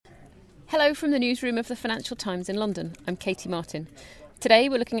Hello from the newsroom of the Financial Times in London. I'm Katie Martin. Today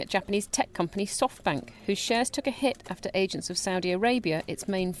we're looking at Japanese tech company SoftBank, whose shares took a hit after agents of Saudi Arabia, its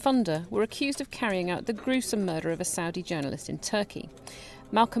main funder, were accused of carrying out the gruesome murder of a Saudi journalist in Turkey.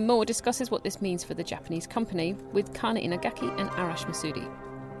 Malcolm Moore discusses what this means for the Japanese company with Kana Inagaki and Arash Masudi.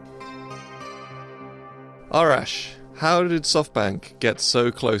 Arash, how did SoftBank get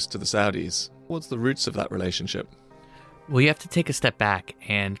so close to the Saudis? What's the roots of that relationship? Well, you have to take a step back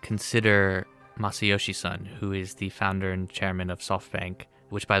and consider Masayoshi-san, who is the founder and chairman of SoftBank,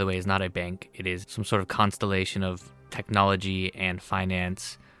 which, by the way, is not a bank. It is some sort of constellation of technology and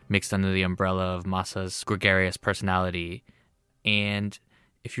finance mixed under the umbrella of Masa's gregarious personality. And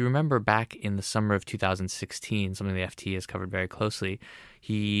if you remember back in the summer of 2016, something the FT has covered very closely,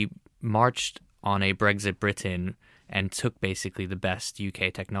 he marched on a Brexit Britain and took basically the best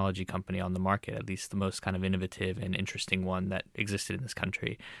UK technology company on the market, at least the most kind of innovative and interesting one that existed in this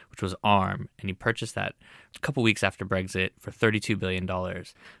country, which was Arm. And he purchased that a couple weeks after Brexit for $32 billion.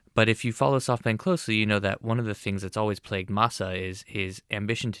 But if you follow SoftBank closely, you know that one of the things that's always plagued Masa is his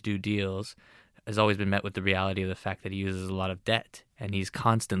ambition to do deals has always been met with the reality of the fact that he uses a lot of debt, and he's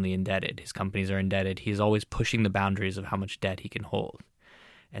constantly indebted. His companies are indebted. He's always pushing the boundaries of how much debt he can hold.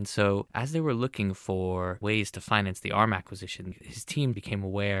 And so as they were looking for ways to finance the Arm acquisition, his team became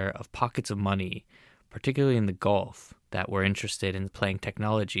aware of pockets of money, particularly in the Gulf, that were interested in playing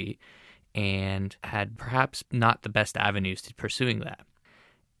technology and had perhaps not the best avenues to pursuing that.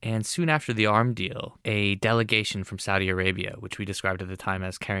 And soon after the Arm deal, a delegation from Saudi Arabia, which we described at the time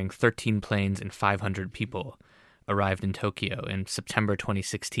as carrying 13 planes and 500 people, arrived in Tokyo in September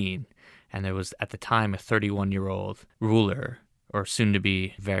 2016. And there was, at the time, a 31-year-old ruler, or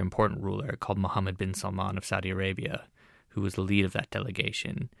soon-to-be very important ruler, called Mohammed bin Salman of Saudi Arabia, who was the lead of that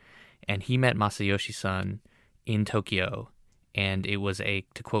delegation. And he met Masayoshi-san in Tokyo, and it was to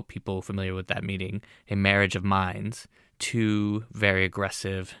quote people familiar with that meeting, a marriage of minds, two very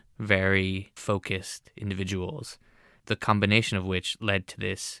aggressive, very focused individuals, the combination of which led to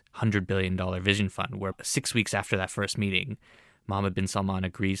this $100 billion vision fund, where 6 weeks after that first meeting, Mohammed bin Salman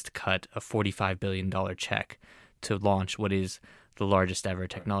agrees to cut a $45 billion check to launch what is the largest ever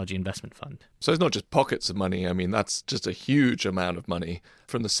technology investment fund. So it's not just pockets of money. I mean, that's just a huge amount of money.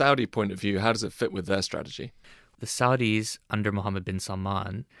 From the Saudi point of view, how does it fit with their strategy? The Saudis, under Mohammed bin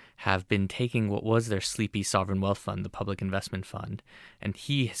Salman, have been taking what was their sleepy sovereign wealth fund, the public investment fund, and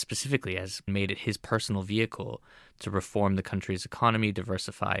he specifically has made it his personal vehicle to reform the country's economy,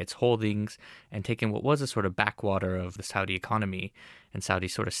 diversify its holdings, and taking what was a sort of backwater of the Saudi economy and Saudi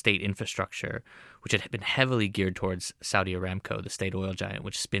sort of state infrastructure, which had been heavily geared towards Saudi Aramco, the state oil giant,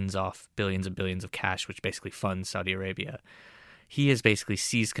 which spins off billions and billions of cash, which basically funds Saudi Arabia. He has basically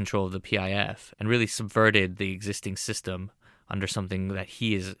seized control of the PIF and really subverted the existing system under something that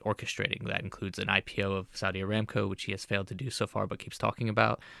he is orchestrating. That includes an IPO of Saudi Aramco, which he has failed to do so far but keeps talking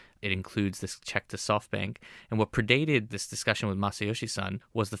about. It includes this check to SoftBank. And what predated this discussion with Masayoshi-san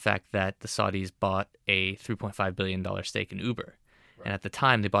was the fact that the Saudis bought a $3.5 billion stake in Uber. Right. And at the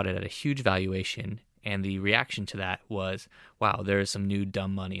time, they bought it at a huge valuation. And the reaction to that was, wow, there is some new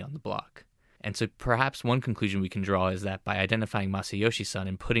dumb money on the block. And so perhaps one conclusion we can draw is that by identifying Masayoshi-san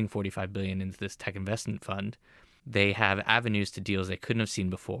and putting $45 billion into this tech investment fund, they have avenues to deals they couldn't have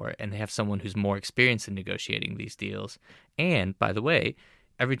seen before, and they have someone who's more experienced in negotiating these deals. And, by the way,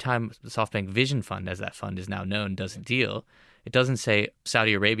 every time the SoftBank Vision Fund, as that fund is now known, does a deal, it doesn't say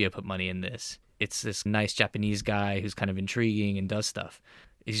Saudi Arabia put money in this. It's this nice Japanese guy who's kind of intriguing and does stuff.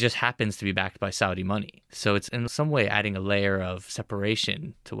 He just happens to be backed by Saudi money. So it's in some way adding a layer of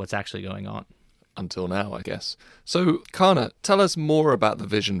separation to what's actually going on. Until now, I guess. So, Kana, tell us more about the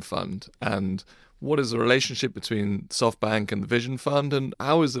Vision Fund and what is the relationship between SoftBank and the Vision Fund, and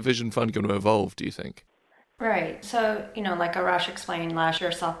how is the Vision Fund going to evolve, do you think? Right. So, like Arash explained, last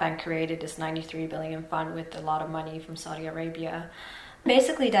year SoftBank created this $93 billion fund with a lot of money from Saudi Arabia.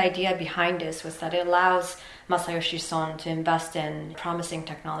 Basically, the idea behind this was that it allows Masayoshi-son to invest in promising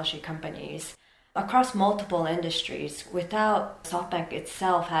technology companies across multiple industries without SoftBank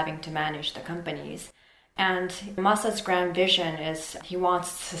itself having to manage the companies. And Masa's grand vision is he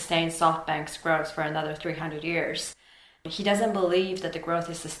wants to sustain SoftBank's growth for another 300 years. He doesn't believe that the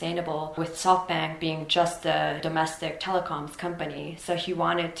growth is sustainable with SoftBank being just a domestic telecoms company. So he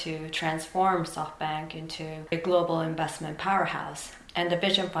wanted to transform SoftBank into a global investment powerhouse. And the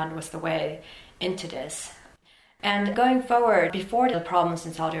Vision Fund was the way into this. And going forward, before the problems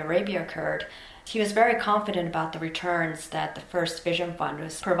in Saudi Arabia occurred, he was very confident about the returns that the first Vision Fund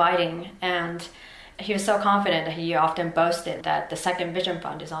was providing. And he was so confident that he often boasted that the second Vision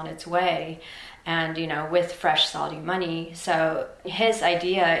Fund is on its way. and, with fresh Saudi money. So his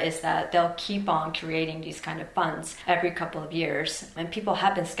idea is that they'll keep on creating these kind of funds every couple of years. And people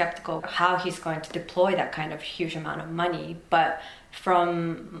have been skeptical how he's going to deploy that kind of huge amount of money. But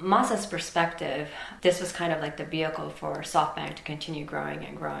from Masa's perspective, this was kind of like the vehicle for SoftBank to continue growing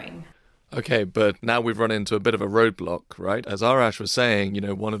and growing. Okay, but now we've run into a bit of a roadblock, right? As Arash was saying,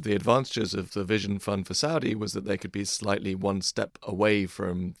 one of the advantages of the Vision Fund for Saudi was that they could be slightly one step away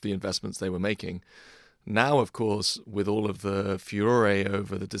from the investments they were making. Now, of course, with all of the furore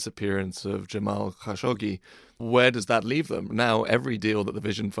over the disappearance of Jamal Khashoggi, where does that leave them? Now, every deal that the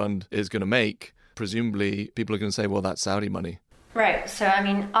Vision Fund is going to make, presumably people are going to say, well, that's Saudi money. Right. So,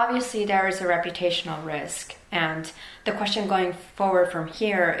 obviously there is a reputational risk. And the question going forward from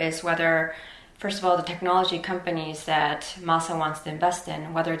here is whether, first of all, the technology companies that Masa wants to invest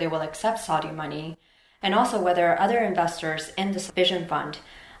in, whether they will accept Saudi money, and also whether other investors in this Vision Fund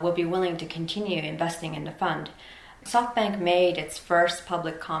will be willing to continue investing in the fund. SoftBank made its first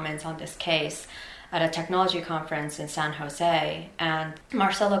public comments on this case at a technology conference in San Jose, and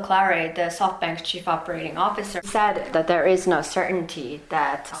Marcelo Clare, the SoftBank's chief operating officer, said that there is no certainty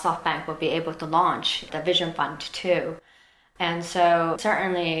that SoftBank will be able to launch the Vision Fund 2. And so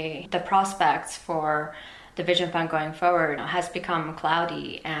certainly the prospects for the Vision Fund going forward has become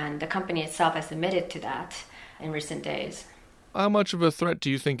cloudy, and the company itself has admitted to that in recent days. How much of a threat do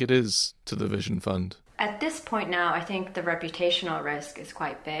you think it is to the Vision Fund? At this point now, I think the reputational risk is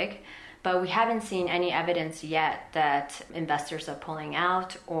quite big. But we haven't seen any evidence yet that investors are pulling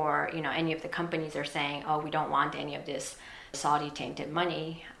out, or any of the companies are saying, oh, we don't want any of this Saudi tainted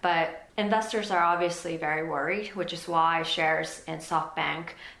money. But investors are obviously very worried, which is why shares in SoftBank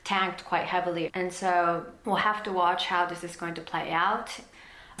tanked quite heavily. And so we'll have to watch how this is going to play out.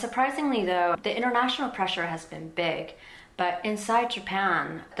 Surprisingly, though, the international pressure has been big. But inside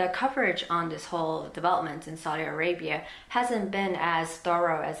Japan, the coverage on this whole development in Saudi Arabia hasn't been as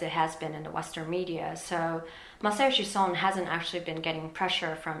thorough as it has been in the Western media. So Masayoshi Son hasn't actually been getting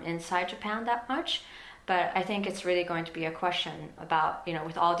pressure from inside Japan that much. But I think it's really going to be a question about,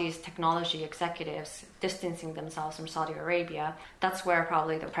 with all these technology executives distancing themselves from Saudi Arabia, that's where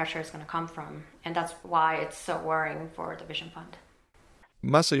probably the pressure is going to come from. And that's why it's so worrying for the Vision Fund.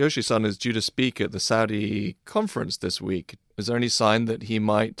 Masayoshi-san is due to speak at the Saudi conference this week. Is there any sign that he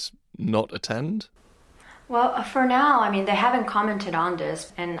might not attend? Well, for now, they haven't commented on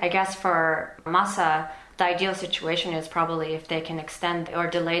this. And I guess for Masa, the ideal situation is probably if they can extend or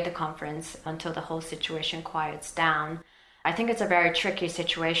delay the conference until the whole situation quiets down. I think it's a very tricky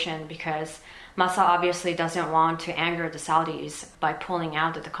situation because Masa obviously doesn't want to anger the Saudis by pulling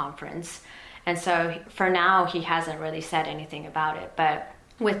out of the conference. And so for now, he hasn't really said anything about it. But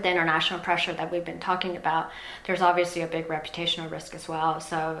with the international pressure that we've been talking about, there's obviously a big reputational risk as well.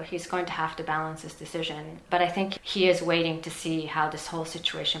 So he's going to have to balance his decision. But I think he is waiting to see how this whole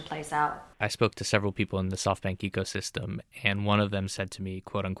situation plays out. I spoke to several people in the SoftBank ecosystem, and one of them said to me,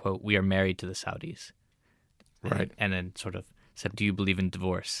 quote unquote, "We are married to the Saudis." Right. And then sort of said, "Do you believe in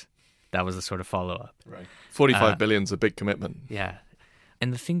divorce?" That was the sort of follow-up. Right. 45 billion is a big commitment. Yeah.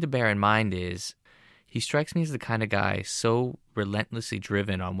 And the thing to bear in mind is he strikes me as the kind of guy so relentlessly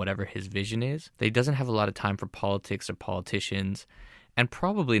driven on whatever his vision is that he doesn't have a lot of time for politics or politicians, and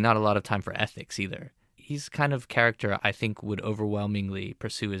probably not a lot of time for ethics either. He's the kind of character I think would overwhelmingly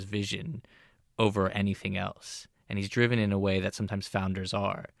pursue his vision over anything else. And he's driven in a way that sometimes founders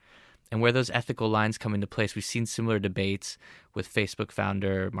are. And where those ethical lines come into place, we've seen similar debates with Facebook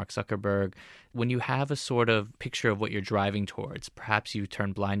founder Mark Zuckerberg. When you have a sort of picture of what you're driving towards, perhaps you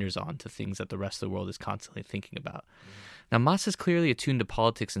turn blinders on to things that the rest of the world is constantly thinking about. Now, Masa's clearly attuned to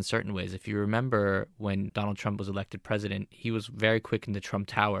politics in certain ways. If you remember when Donald Trump was elected president, he was very quick in the Trump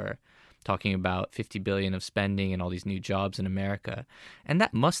Tower, talking about $50 billion of spending and all these new jobs in America. And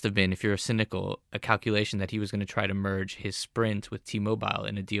that must have been, if you're cynical, a calculation that he was going to try to merge his Sprint with T-Mobile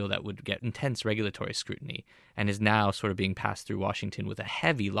in a deal that would get intense regulatory scrutiny, and is now sort of being passed through Washington with a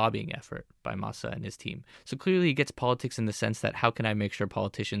heavy lobbying effort by Masa and his team. So clearly he gets politics in the sense that how can I make sure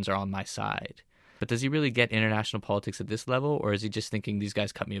politicians are on my side? But does he really get international politics at this level, or is he just thinking these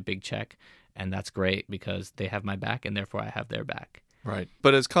guys cut me a big check and that's great because they have my back and therefore I have their back? Right.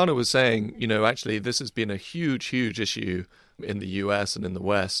 But as Kana was saying, actually this has been a huge, huge issue in the US and in the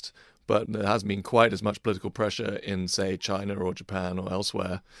West, but there hasn't been quite as much political pressure in, say, China or Japan or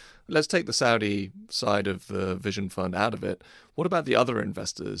elsewhere. Let's take the Saudi side of the Vision Fund out of it. What about the other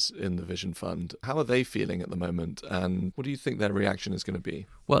investors in the Vision Fund? How are they feeling at the moment? And what do you think their reaction is going to be?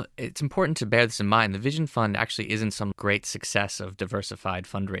 Well, it's important to bear this in mind. The Vision Fund actually isn't some great success of diversified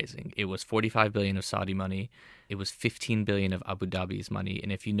fundraising. It was $45 billion of Saudi money. It was $15 billion of Abu Dhabi's money. And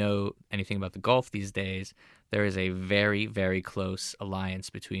if you know anything about the Gulf these days, there is a very, very close alliance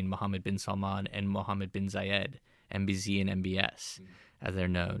between Mohammed bin Salman and Mohammed bin Zayed, MBZ and MBS, as they're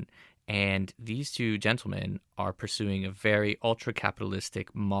known. And these two gentlemen are pursuing a very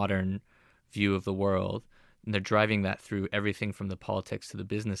ultra-capitalistic, modern view of the world. And they're driving that through everything from the politics to the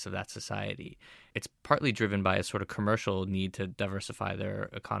business of that society. It's partly driven by a sort of commercial need to diversify their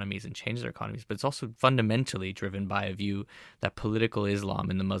economies and change their economies, but it's also fundamentally driven by a view that political Islam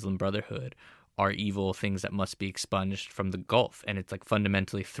and the Muslim Brotherhood are evil things that must be expunged from the Gulf. And it's like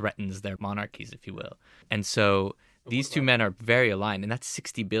fundamentally threatens their monarchies, if you will. And so these two men are very aligned, and that's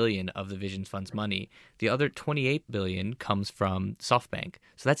 $60 billion of the Vision Fund's money. The other $28 billion comes from SoftBank,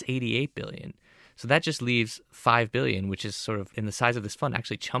 so that's $88 billion. So that just leaves $5 billion, which is sort of in the size of this fund,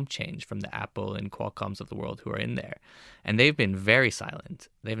 actually chump change from the Apple and Qualcomms of the world who are in there. And they've been very silent.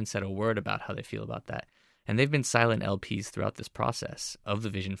 They haven't said a word about how they feel about that. And they've been silent LPs throughout this process of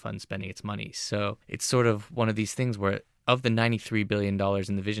the Vision Fund spending its money. So it's sort of one of these things where of the $93 billion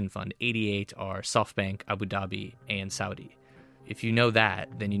in the Vision Fund, 88 are SoftBank, Abu Dhabi, and Saudi. If you know that,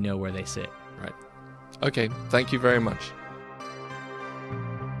 then you know where they sit. Right. Okay, thank you very much.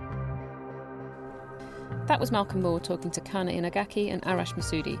 That was Malcolm Moore talking to Kana Inagaki and Arash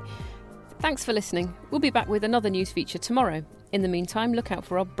Massoudi. Thanks for listening. We'll be back with another news feature tomorrow. In the meantime, look out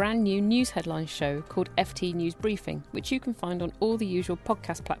for our brand new news headlines show called FT News Briefing, which you can find on all the usual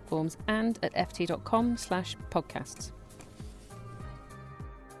podcast platforms and at ft.com/podcasts.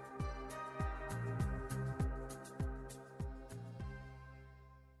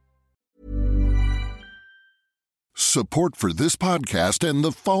 Support for this podcast and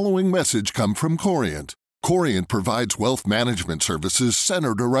the following message come from Corient. Corient provides wealth management services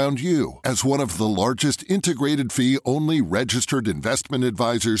centered around you. As one of the largest integrated fee-only registered investment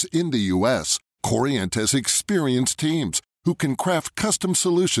advisors in the U.S., Corient has experienced teams who can craft custom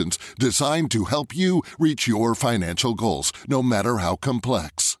solutions designed to help you reach your financial goals, no matter how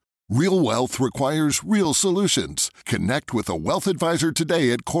complex. Real wealth requires real solutions. Connect with a wealth advisor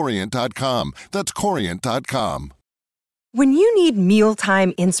today at Corient.com. That's Corient.com. When you need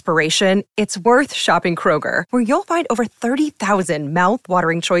mealtime inspiration, it's worth shopping Kroger, where you'll find over 30,000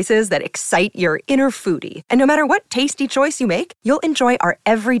 mouth-watering choices that excite your inner foodie. And no matter what tasty choice you make, you'll enjoy our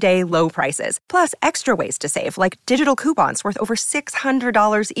everyday low prices, plus extra ways to save, like digital coupons worth over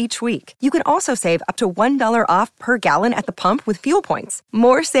 $600 each week. You can also save up to $1 off per gallon at the pump with fuel points.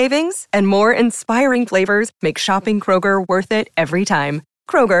 More savings and more inspiring flavors make shopping Kroger worth it every time.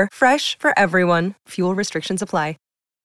 Kroger, fresh for everyone. Fuel restrictions apply.